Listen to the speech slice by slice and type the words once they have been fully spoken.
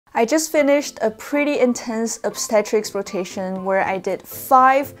I just finished a pretty intense obstetrics rotation where I did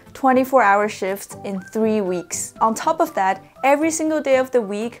 5 24-hour shifts in 3 weeks. On top of that, every single day of the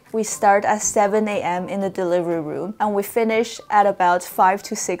week, we start at 7 a.m. in the delivery room and we finish at about 5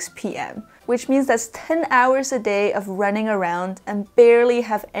 to 6 p.m., which means that's 10 hours a day of running around and barely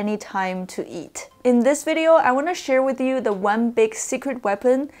have any time to eat. In this video, I want to share with you the one big secret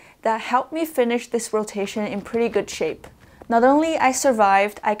weapon that helped me finish this rotation in pretty good shape. Not only I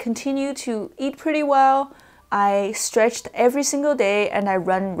survived, I continue to eat pretty well, I stretched every single day, and I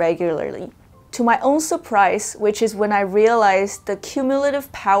run regularly. To my own surprise, which is when I realized the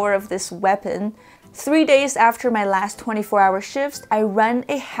cumulative power of this weapon, 3 days after my last 24-hour shifts, I ran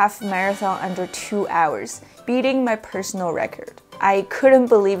a half marathon under 2 hours, beating my personal record. I couldn't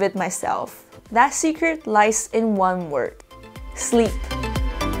believe it myself. That secret lies in one word: sleep.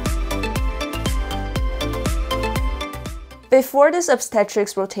 Before this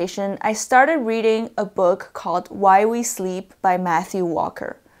obstetrics rotation, I started reading a book called Why We Sleep by Matthew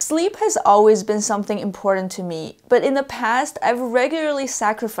Walker. Sleep has always been something important to me, but in the past, I've regularly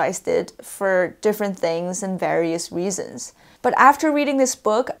sacrificed it for different things and various reasons. But after reading this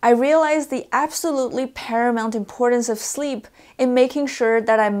book, I realized the absolutely paramount importance of sleep in making sure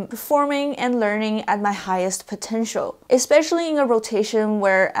that I'm performing and learning at my highest potential, especially in a rotation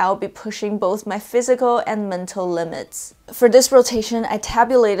where I'll be pushing both my physical and mental limits. For this rotation, I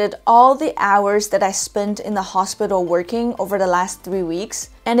tabulated all the hours that I spent in the hospital working over the last 3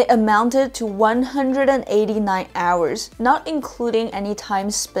 weeks, and it amounted to 189 hours, not including any time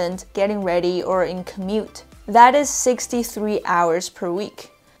spent getting ready or in commute. That is 63 hours per week.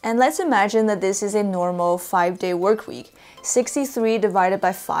 And let's imagine that this is a normal 5-day work week. 63 divided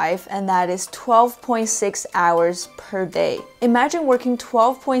by 5, and that is 12.6 hours per day. Imagine working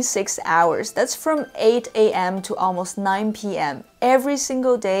 12.6 hours. That's from 8 a.m. to almost 9 p.m. every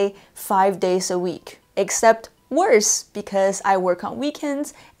single day, 5 days a week. Except worse, because I work on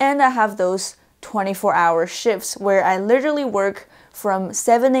weekends and I have those 24-hour shifts where I literally work from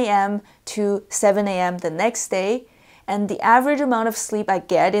 7 a.m. to 7 a.m. the next day, and the average amount of sleep I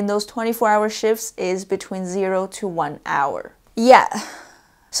get in those 24-hour shifts is between 0 to 1 hour. Yeah.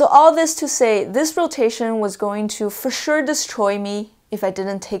 So all this to say, this rotation was going to for sure destroy me if I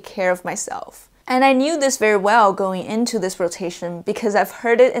didn't take care of myself. And I knew this very well going into this rotation because I've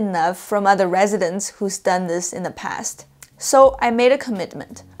heard it enough from other residents who's done this in the past. So I made a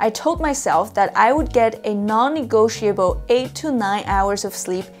commitment. I told myself that I would get a non-negotiable 8 to 9 hours of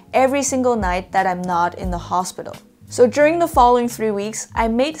sleep every single night that I'm not in the hospital. So during the following 3 weeks, I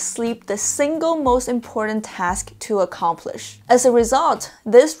made sleep the single most important task to accomplish. As a result,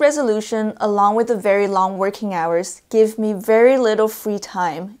 this resolution, along with the very long working hours, give me very little free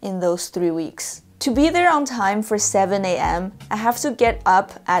time in those 3 weeks. To be there on time for 7 a.m., I have to get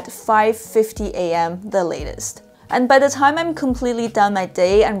up at 5:50 a.m. the latest. And by the time I'm completely done my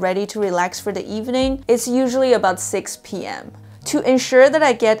day and ready to relax for the evening, it's usually about 6 p.m. To ensure that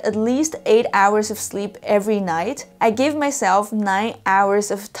I get at least 8 hours of sleep every night, I give myself 9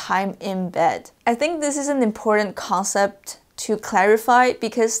 hours of time in bed. I think this is an important concept to clarify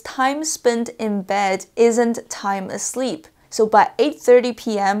because time spent in bed isn't time asleep. So by 8:30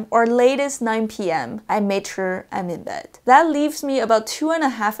 p.m. or latest 9 p.m., I made sure I'm in bed. That leaves me about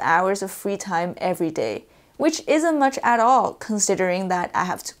 2.5 hours of free time every day, which isn't much at all considering that I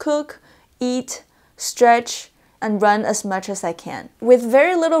have to cook, eat, stretch, and run as much as I can. With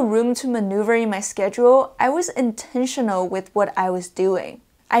very little room to maneuver in my schedule, I was intentional with what I was doing.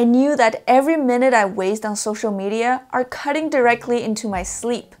 I knew that every minute I waste on social media are cutting directly into my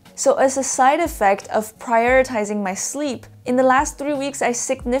sleep. So as a side effect of prioritizing my sleep, in the last 3 weeks, I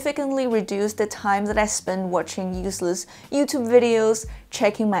significantly reduced the time that I spend watching useless YouTube videos,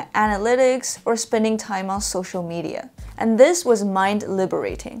 checking my analytics, or spending time on social media. And this was mind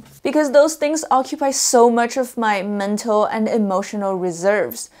liberating because those things occupy so much of my mental and emotional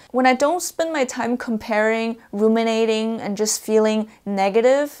reserves. When I don't spend my time comparing, ruminating, and just feeling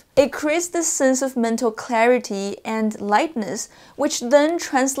negative, it creates this sense of mental clarity and lightness, which then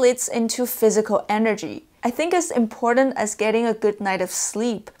translates into physical energy. I think as important as getting a good night of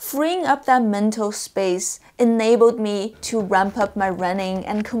sleep, freeing up that mental space enabled me to ramp up my running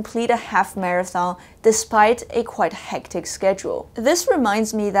and complete a half marathon despite a quite hectic schedule. This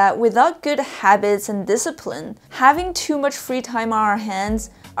reminds me that without good habits and discipline, having too much free time on our hands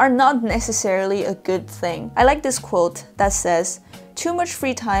are not necessarily a good thing. I like this quote that says, "Too much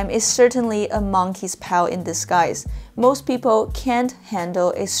free time is certainly a monkey's paw in disguise. Most people can't handle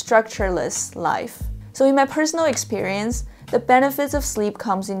a structureless life." So in my personal experience, The benefits of sleep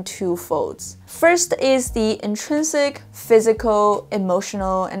comes in two folds. First is the intrinsic physical,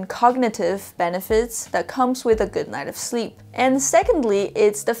 emotional, and cognitive benefits that comes with a good night of sleep. And secondly,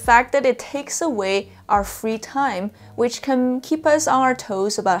 it's the fact that it takes away our free time, which can keep us on our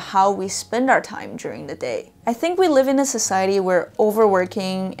toes about how we spend our time during the day. I think we live in a society where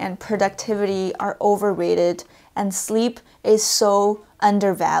overworking and productivity are overrated and sleep is so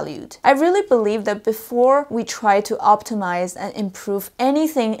undervalued. I really believe that before we try to optimize and improve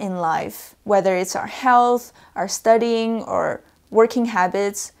anything in life, whether it's our health, our studying, or working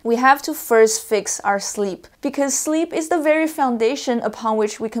habits, we have to first fix our sleep, because sleep is the very foundation upon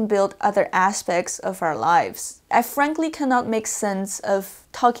which we can build other aspects of our lives. I frankly cannot make sense of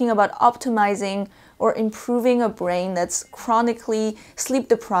talking about optimizing or improving a brain that's chronically sleep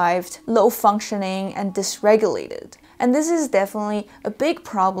deprived, low functioning, and dysregulated. And this is definitely a big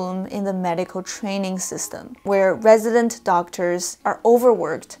problem in the medical training system, where resident doctors are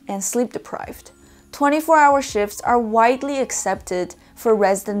overworked and sleep deprived. 24-hour shifts are widely accepted for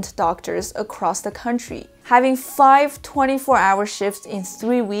resident doctors across the country. Having 5 24-hour shifts in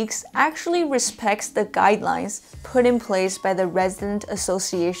 3 weeks actually respects the guidelines put in place by the Resident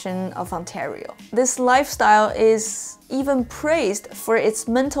Association of Ontario. This lifestyle is even praised for its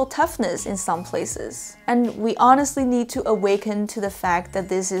mental toughness in some places. And we honestly need to awaken to the fact that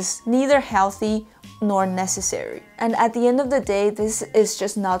this is neither healthy nor necessary. And at the end of the day, this is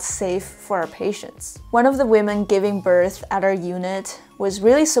just not safe for our patients. One of the women giving birth at our unit was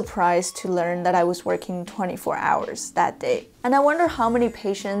really surprised to learn that I was working 24 hours that day. And I wonder how many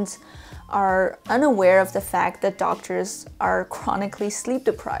patients are unaware of the fact that doctors are chronically sleep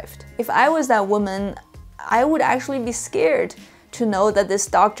deprived. If I was that woman, I would actually be scared to know that this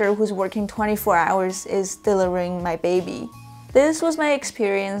doctor who's working 24 hours is delivering my baby. This was my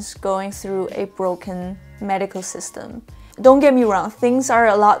experience going through a broken medical system. Don't get me wrong, things are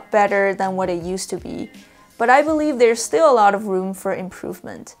a lot better than what it used to be, but I believe there's still a lot of room for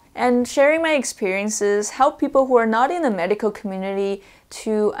improvement. And sharing my experiences help people who are not in the medical community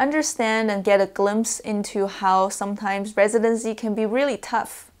to understand and get a glimpse into how sometimes residency can be really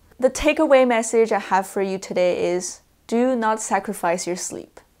tough. The takeaway message I have for you today is, do not sacrifice your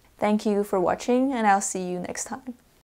sleep. Thank you for watching, and I'll see you next time.